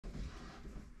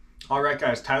All right,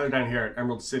 guys, Tyler down here at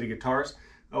Emerald City Guitars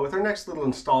with our next little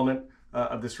installment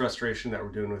of this restoration that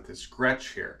we're doing with this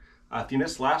Gretsch here. If you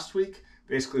missed last week,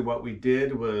 basically what we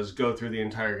did was go through the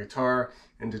entire guitar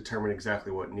and determine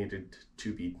exactly what needed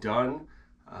to be done.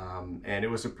 And it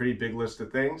was a pretty big list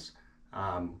of things.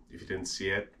 If you didn't see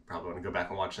it, probably want to go back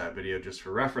and watch that video just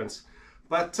for reference.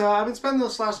 But I've been spending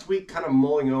this last week kind of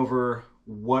mulling over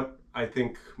what I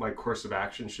think my course of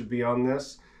action should be on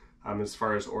this. As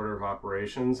far as order of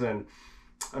operations, and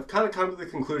I've kind of come to the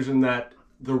conclusion that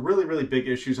the really big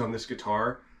issues on this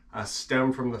guitar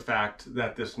stem from the fact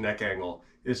that this neck angle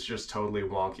is just totally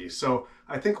wonky. So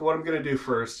I think what I'm going to do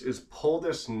first is pull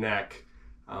this neck,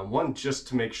 one, just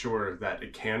to make sure that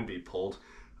it can be pulled.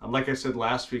 Like I said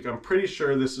last week, I'm pretty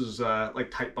sure this is like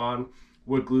Titebond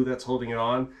wood glue that's holding it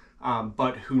on,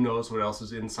 but who knows what else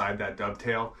is inside that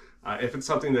dovetail. If it's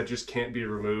something that just can't be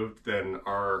removed, then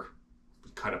our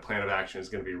kind of plan of action is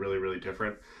going to be really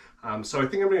different. So I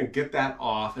think I'm going to get that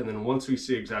off, and then once we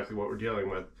see exactly what we're dealing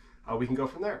with, we can go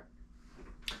from there.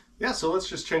 Yeah, so let's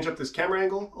just change up this camera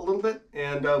angle a little bit,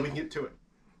 and we can get to it.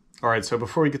 All right, so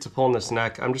before we get to pulling this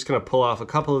neck, I'm just going to pull off a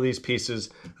couple of these pieces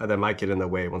that might get in the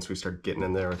way once we start getting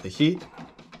in there with the heat.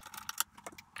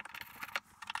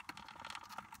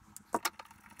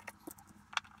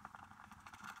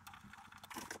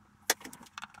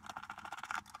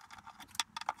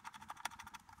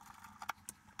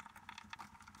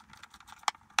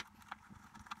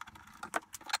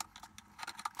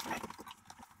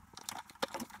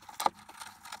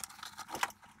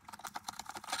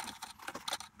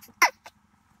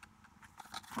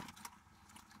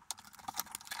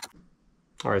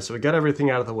 All right, so we got everything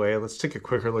out of the way. Let's take a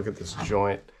quicker look at this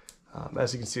joint.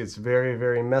 As you can see, it's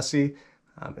very messy.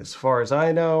 As far as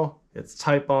I know, it's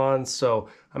Titebond, so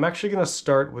I'm actually gonna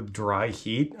start with dry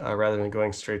heat rather than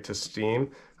going straight to steam.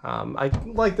 I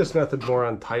like this method more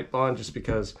on Titebond just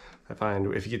because I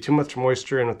find if you get too much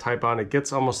moisture in with Titebond, it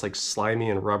gets almost like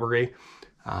slimy and rubbery,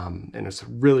 and it's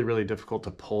really difficult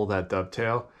to pull that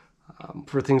dovetail.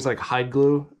 For things like hide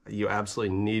glue, you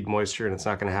absolutely need moisture and it's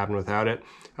not going to happen without it.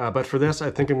 But for this, I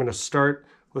think I'm going to start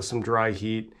with some dry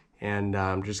heat and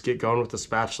just get going with the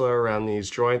spatula around these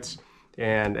joints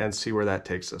and see where that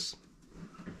takes us.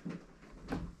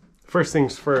 First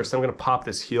things first, I'm going to pop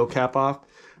this heel cap off,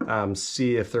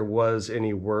 see if there was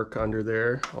any work under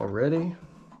there already.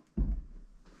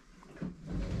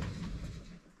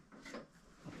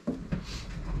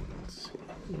 Let's see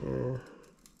here.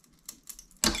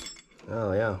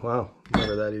 Oh yeah, wow,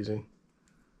 never that easy.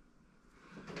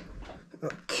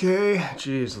 Okay,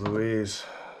 geez Louise.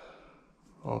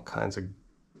 All kinds of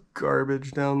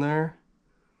garbage down there.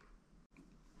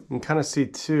 You can kind of see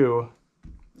too,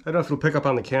 I don't know if it'll pick up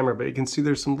on the camera, but you can see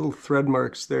there's some little thread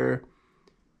marks there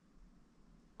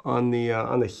on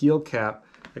the heel cap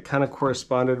that kind of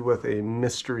corresponded with a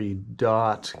mystery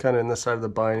dot kind of in the side of the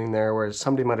binding there where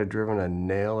somebody might have driven a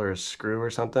nail or a screw or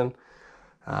something.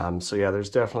 So yeah, there's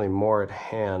definitely more at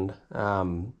hand.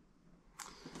 In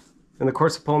the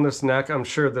course of pulling this neck, I'm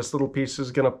sure this little piece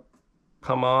is gonna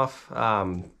come off.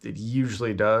 It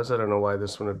usually does. I don't know why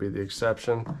this one would be the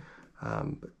exception.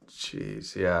 But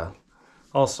geez, yeah.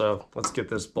 Also, let's get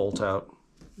this bolt out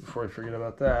before I forget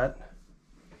about that.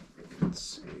 Let's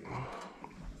see.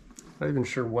 Not even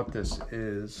sure what this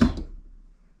is.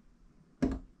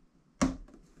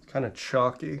 It's kind of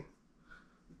chalky.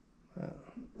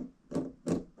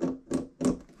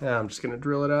 Yeah, I'm just gonna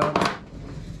drill it out.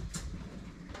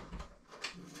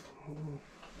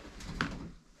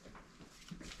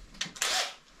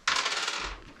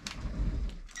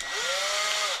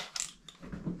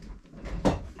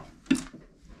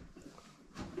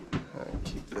 And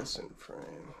keep this in frame.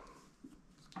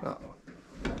 Uh-oh.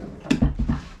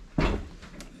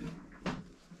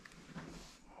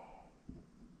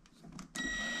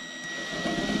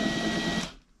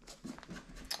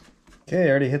 Okay, I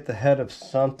already hit the head of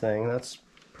something. That's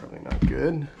probably not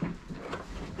good.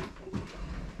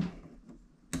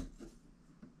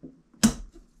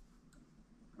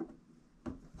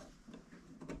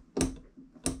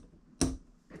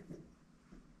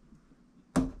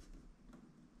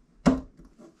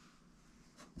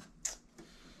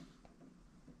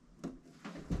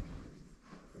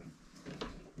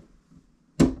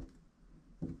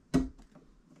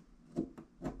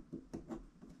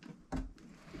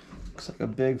 Looks like a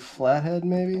big flathead,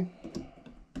 maybe?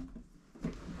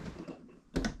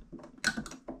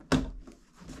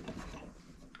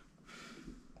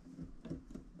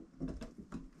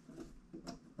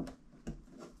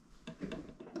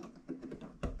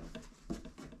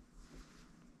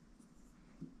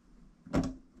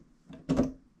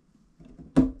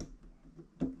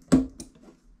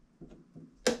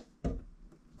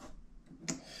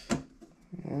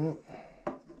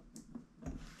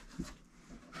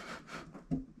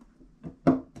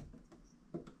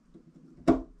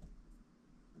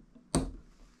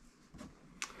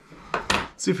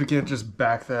 See if we can't just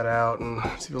back that out and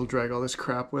see if it'll drag all this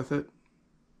crap with it.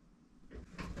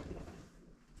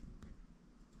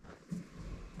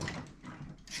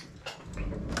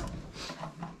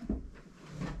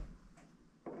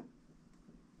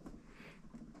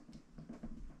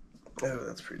 Oh,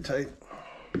 that's pretty tight.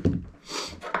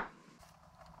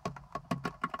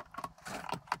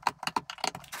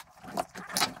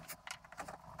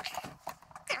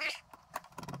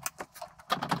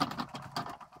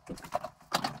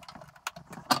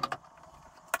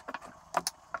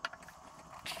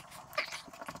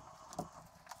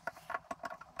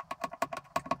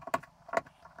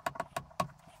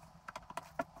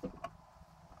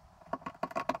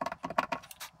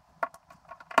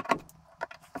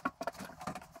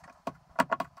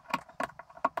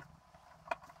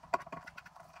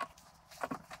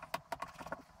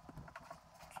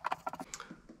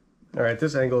 All right,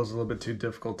 this angle is a little bit too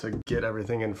difficult to get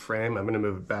everything in frame. I'm gonna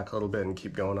move it back a little bit and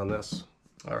keep going on this.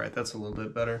 All right, that's a little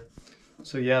bit better.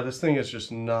 So yeah, this thing is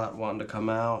just not wanting to come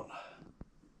out.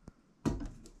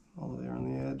 All the way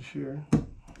on the edge here.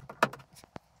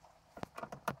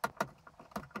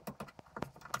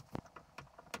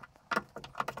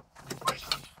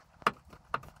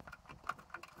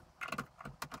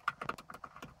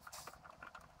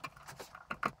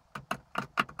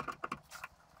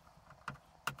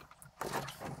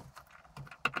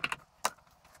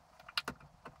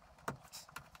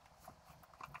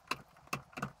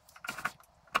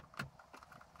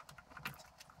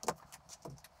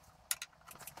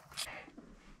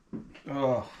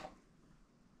 Oh,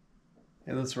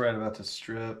 yeah, that's right about to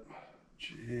strip.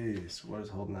 Jeez, what is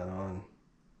holding that on?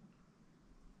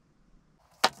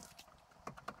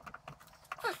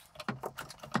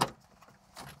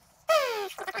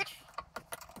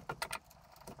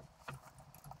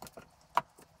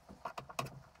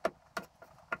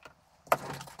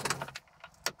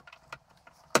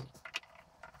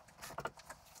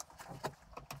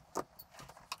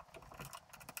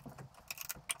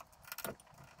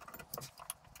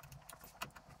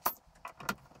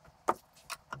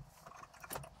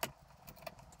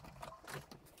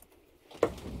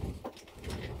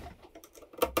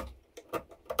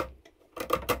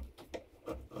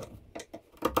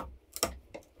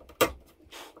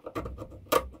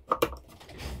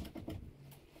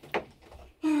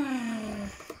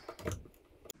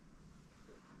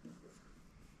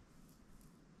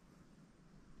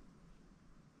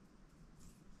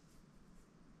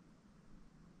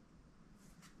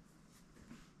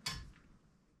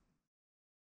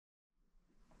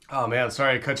 Oh man,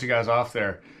 sorry I cut you guys off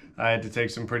there. I had to take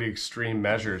some pretty extreme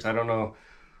measures. I don't know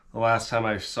the last time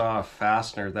I saw a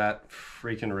fastener that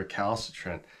freaking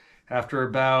recalcitrant. After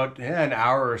about an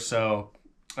hour or so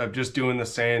of just doing the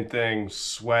same thing,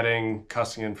 sweating,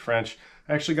 cussing in French,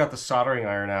 I actually got the soldering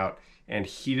iron out and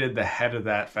heated the head of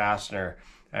that fastener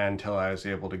until I was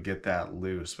able to get that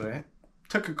loose. But it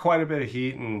took quite a bit of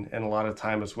heat and a lot of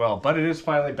time as well. But it is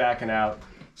finally backing out,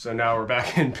 so now we're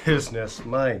back in business.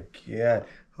 My God.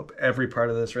 Hope every part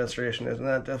of this restoration isn't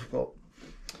that difficult,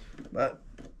 but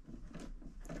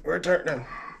we're turning.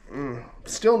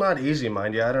 Still not easy,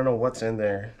 mind you. I don't know what's in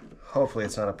there. Hopefully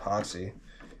it's not epoxy.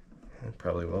 It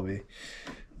probably will be.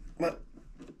 But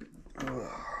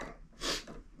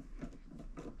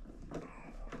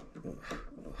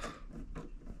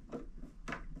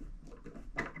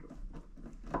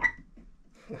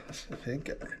that's a big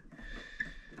guy.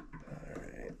 All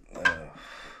right.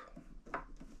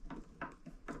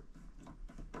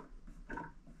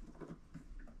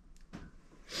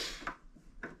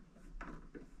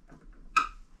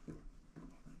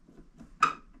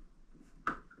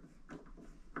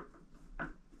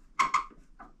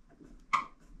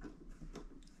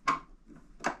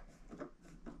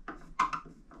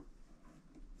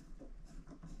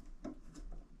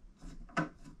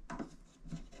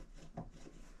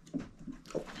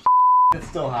 It's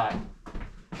still hot.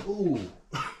 Ooh.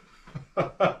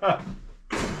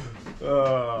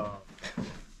 Oh.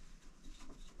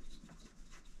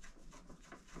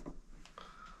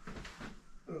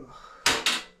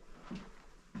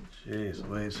 Jeez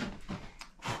Louise.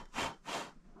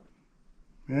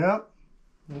 Yep.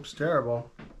 Looks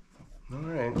terrible. All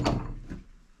right.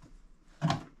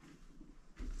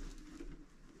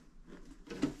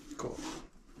 Cool.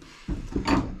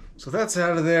 So that's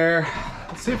out of there.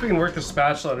 Let's see if we can work the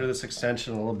spatula under this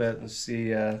extension a little bit and see,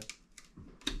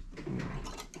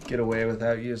 get away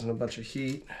without using a bunch of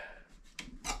heat.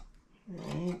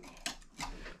 Right.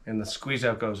 and the squeeze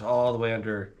out goes all the way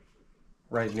under,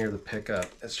 right near the pickup.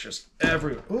 It's just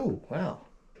everywhere. Ooh, wow.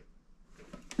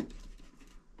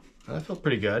 That felt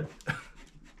pretty good.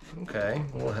 Okay,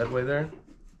 a little headway there.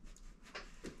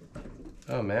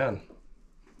 Oh man.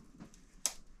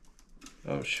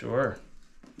 Oh sure.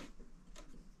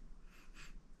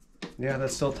 Yeah,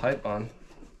 that's still tight on.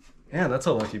 Man, that's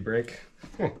a lucky break.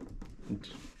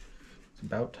 It's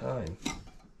about time.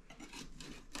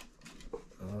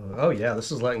 Oh yeah,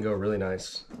 this is letting go really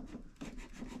nice.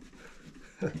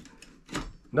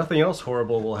 Nothing else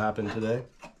horrible will happen today.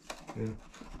 Yeah.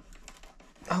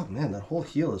 Oh man, that whole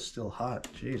heel is still hot.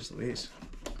 Jeez Louise.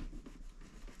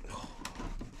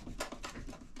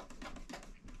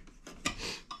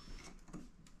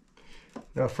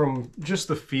 Now from just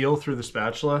the feel through the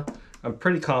spatula, I'm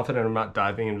pretty confident I'm not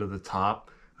diving into the top.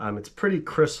 It's pretty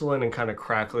crystalline and kind of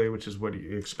crackly, which is what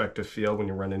you expect to feel when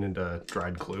you're running into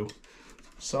dried glue.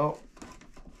 So,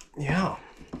 yeah.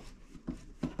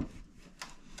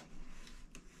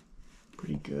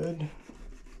 Pretty good.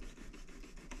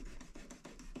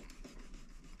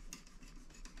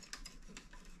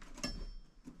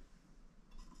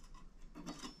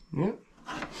 Yeah.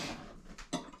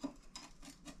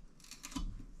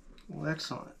 Well,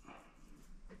 excellent.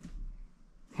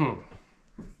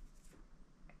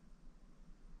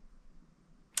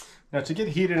 Now to get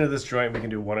heat into this joint, we can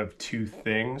do one of two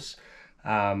things.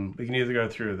 We can either go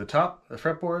through the top, the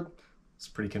fretboard. It's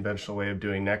a pretty conventional way of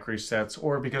doing neck resets,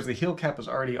 or because the heel cap is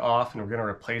already off and we're going to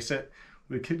replace it,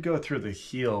 we could go through the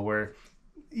heel, where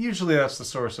usually that's the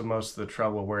source of most of the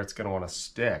trouble, where it's going to want to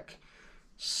stick.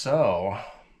 So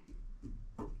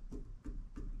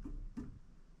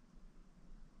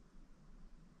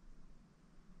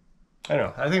I don't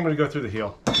know. I think I'm going to go through the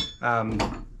heel,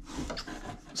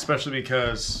 especially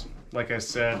because, like I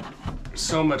said,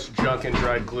 so much junk and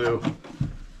dried glue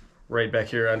right back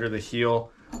here under the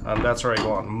heel. That's where I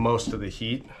want most of the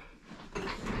heat.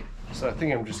 So I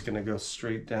think I'm just going to go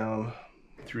straight down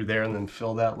through there and then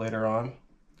fill that later on.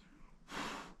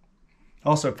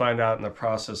 Also find out in the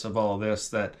process of all of this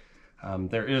that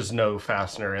there is no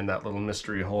fastener in that little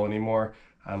mystery hole anymore.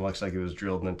 Looks like it was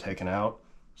drilled and then taken out.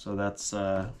 So that's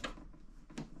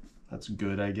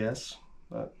good, I guess.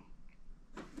 But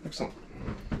excellent.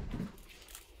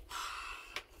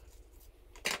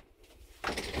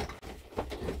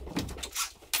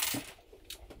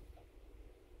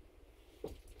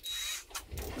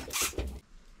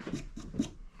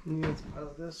 Let's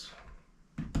pile this.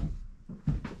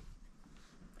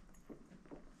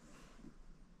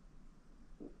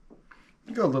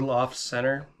 Go a little off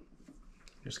center.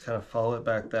 Just kind of follow it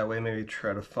back that way. Maybe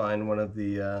try to find one of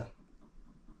the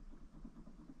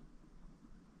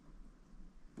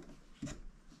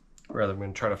rather, I'm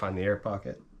going to try to find the air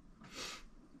pocket.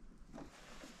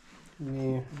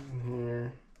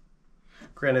 Here.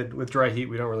 Granted, with dry heat,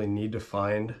 we don't really need to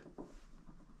find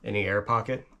any air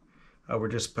pocket. We're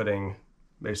just putting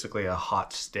basically a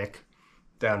hot stick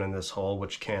down in this hole,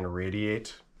 which can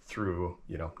radiate through,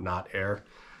 not air.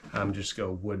 Just go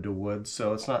wood to wood.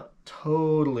 So it's not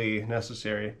totally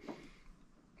necessary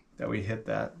that we hit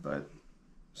that, but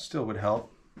still would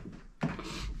help.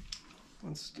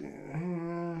 Let's do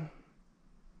here.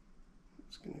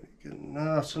 It's going to be good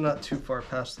enough, so not too far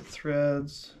past the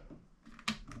threads.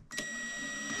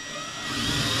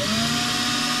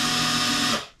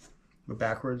 Go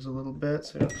backwards a little bit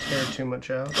so you don't tear too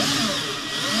much out.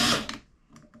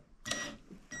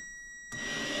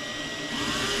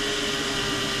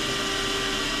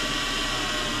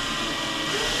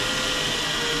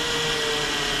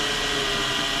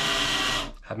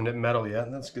 Haven't hit metal yet,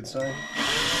 that's a good sign.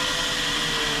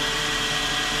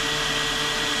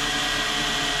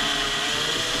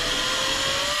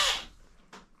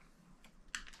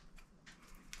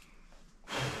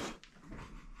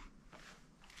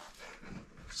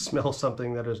 Smell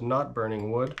something that is not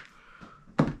burning wood.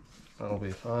 That'll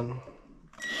be fun.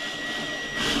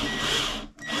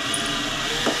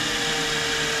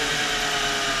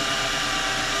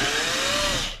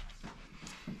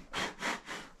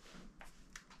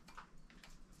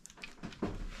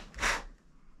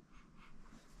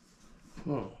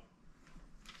 Okay.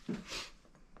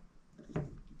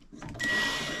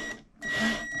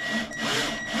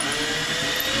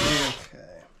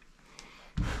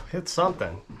 Hit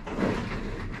something.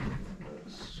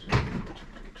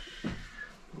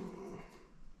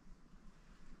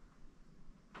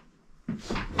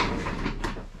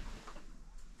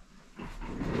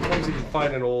 Sometimes you can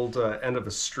find an old end of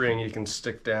a string you can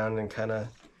stick down and kind of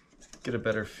get a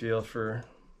better feel for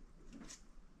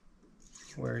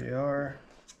where you are.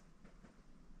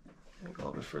 Go a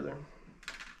little bit further.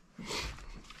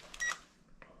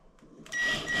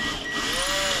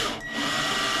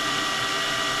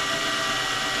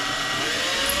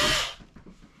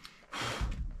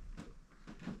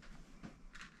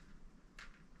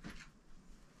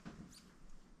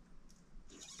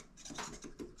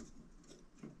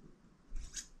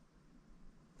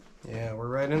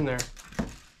 right in there.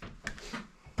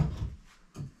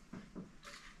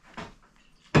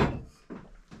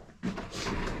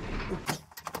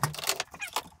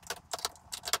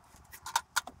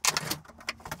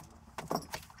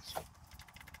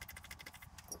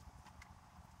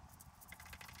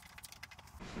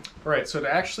 All right, so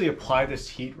to actually apply this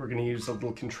heat, we're going to use a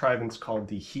little contrivance called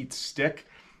the heat stick.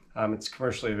 It's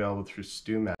commercially available through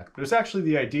StewMac. But it was actually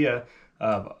the idea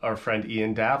of our friend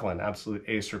Ian Davlin, absolute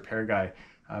ace repair guy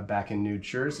back in New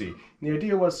Jersey. And the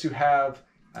idea was to have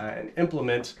an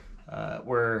implement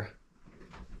where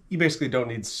you basically don't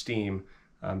need steam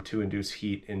to induce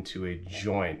heat into a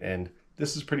joint. And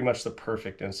this is pretty much the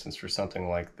perfect instance for something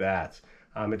like that.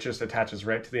 It just attaches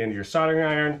right to the end of your soldering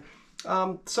iron.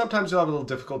 Sometimes you'll have a little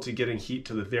difficulty getting heat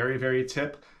to the very, very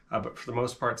tip, but for the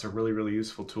most part, it's a really, really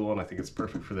useful tool, and I think it's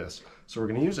perfect for this. So we're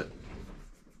going to use it.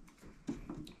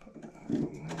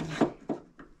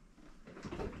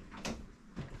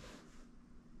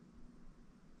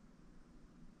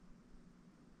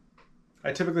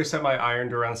 I typically set my iron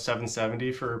to around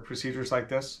 770 for procedures like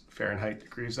this, Fahrenheit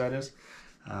degrees that is.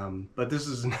 But this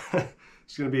is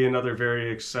it's going to be another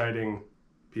very exciting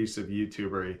piece of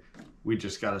YouTubery. We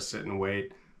just got to sit and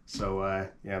wait. So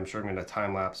yeah, I'm sure I'm going to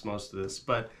time lapse most of this.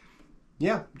 But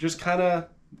yeah, just kind of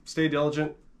stay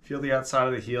diligent, feel the outside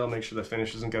of the heel, make sure the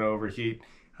finish isn't going to overheat.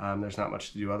 There's not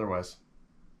much to do otherwise.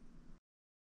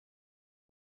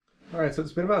 All right, so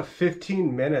it's been about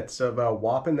 15 minutes of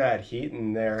whopping that heat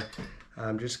in there.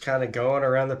 I'm just kind of going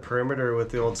around the perimeter with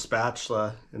the old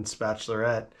spatula and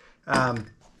spatulette.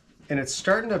 And it's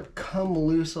starting to come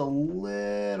loose a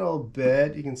little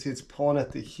bit. You can see it's pulling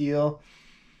at the heel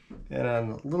and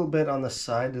a little bit on the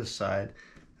side to side.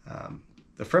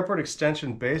 The fretboard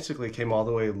extension basically came all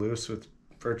the way loose with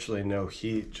virtually no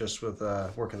heat, just with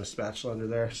working the spatula under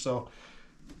there. So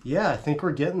yeah, I think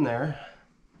we're getting there.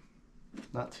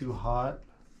 Not too hot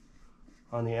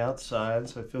on the outside,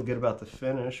 so I feel good about the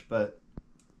finish, but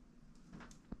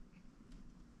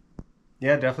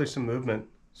yeah, definitely some movement.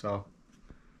 So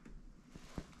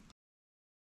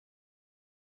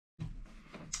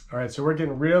all right, so we're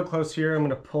getting real close here. I'm going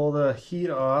to pull the heat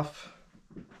off.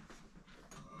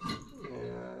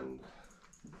 And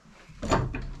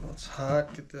it's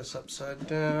hot. Get this upside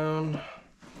down.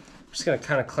 I'm just going to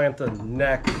kind of clamp the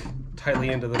neck tightly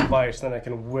into the vise, then I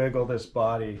can wiggle this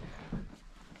body,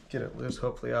 get it loose,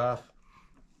 hopefully off.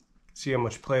 See how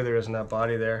much play there is in that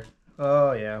body there.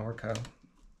 Oh yeah, we're kind of,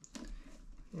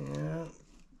 yeah.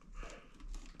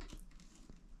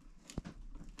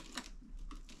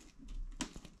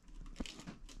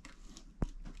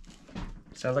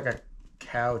 Sounds like a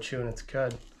cow chewing its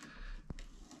cud.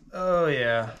 Oh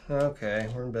yeah, okay,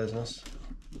 we're in business.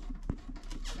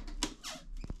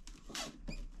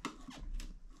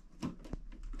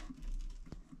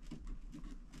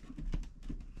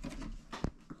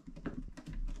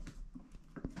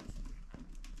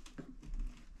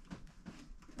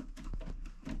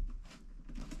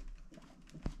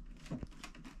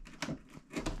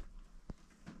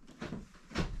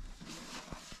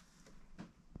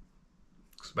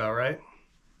 About right.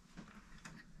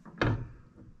 See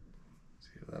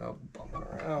that all bumping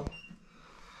around.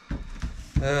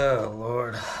 Oh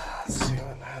Lord, let's see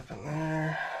what happened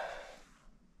there.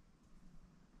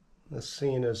 The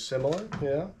scene is similar,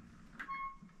 yeah.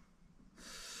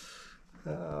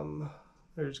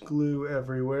 There's glue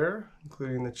everywhere,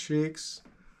 including the cheeks.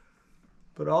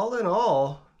 But all in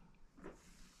all,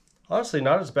 honestly,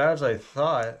 not as bad as I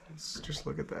thought. Let's just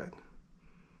look at that.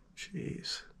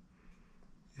 Jeez.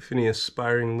 If any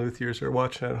aspiring luthiers are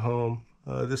watching at home,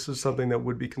 this is something that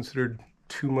would be considered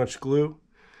too much glue,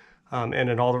 and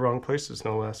in all the wrong places,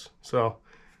 no less. So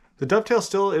the dovetail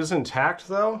still is intact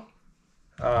though.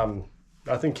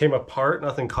 Nothing came apart,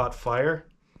 nothing caught fire.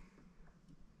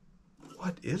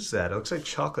 What is that? It looks like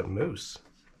chocolate mousse.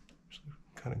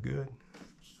 Kind of good.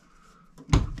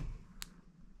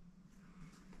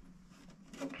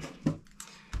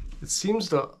 It seems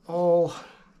to all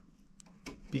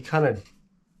be kind of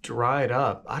dried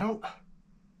up. I don't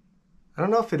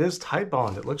know if it is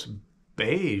Titebond. It looks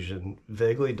beige and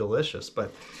vaguely delicious,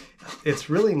 but it's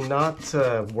really not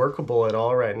workable at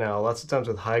all right now. Lots of times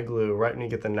with high glue, right when you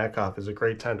get the neck off is a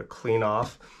great time to clean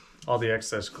off all the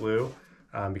excess glue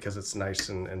because it's nice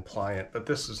and pliant. But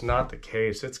this is not the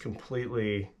case. It's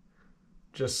completely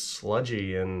just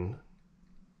sludgy and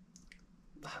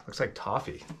looks like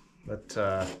toffee. But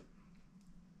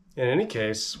in any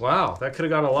case, wow, that could have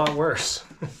gone a lot worse.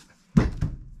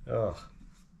 Oh,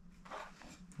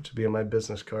 it should be on my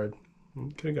business card.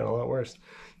 It could have gone a lot worse.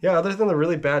 Yeah, other than the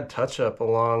really bad touch-up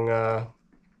along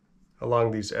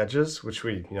these edges, which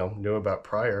we knew about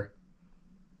prior,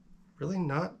 really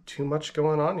not too much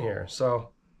going on here.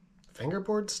 So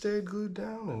fingerboard stayed glued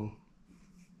down, and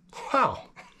wow,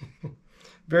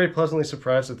 very pleasantly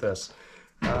surprised with this.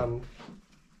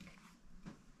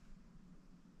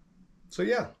 So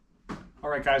yeah. All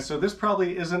right, guys, so this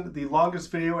probably isn't the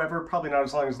longest video ever, probably not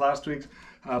as long as last week's,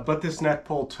 but this neck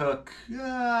pull took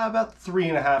about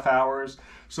 3.5 hours.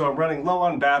 So I'm running low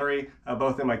on battery,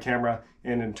 both in my camera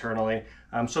and internally.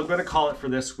 So I'm going to call it for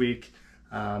this week.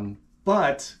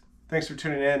 But thanks for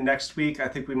tuning in. Next week, I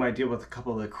think we might deal with a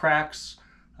couple of the cracks,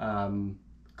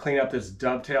 clean up this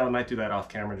dovetail. I might do that off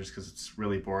camera just because it's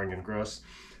really boring and gross.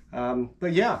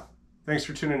 But yeah, thanks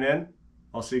for tuning in.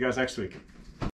 I'll see you guys next week.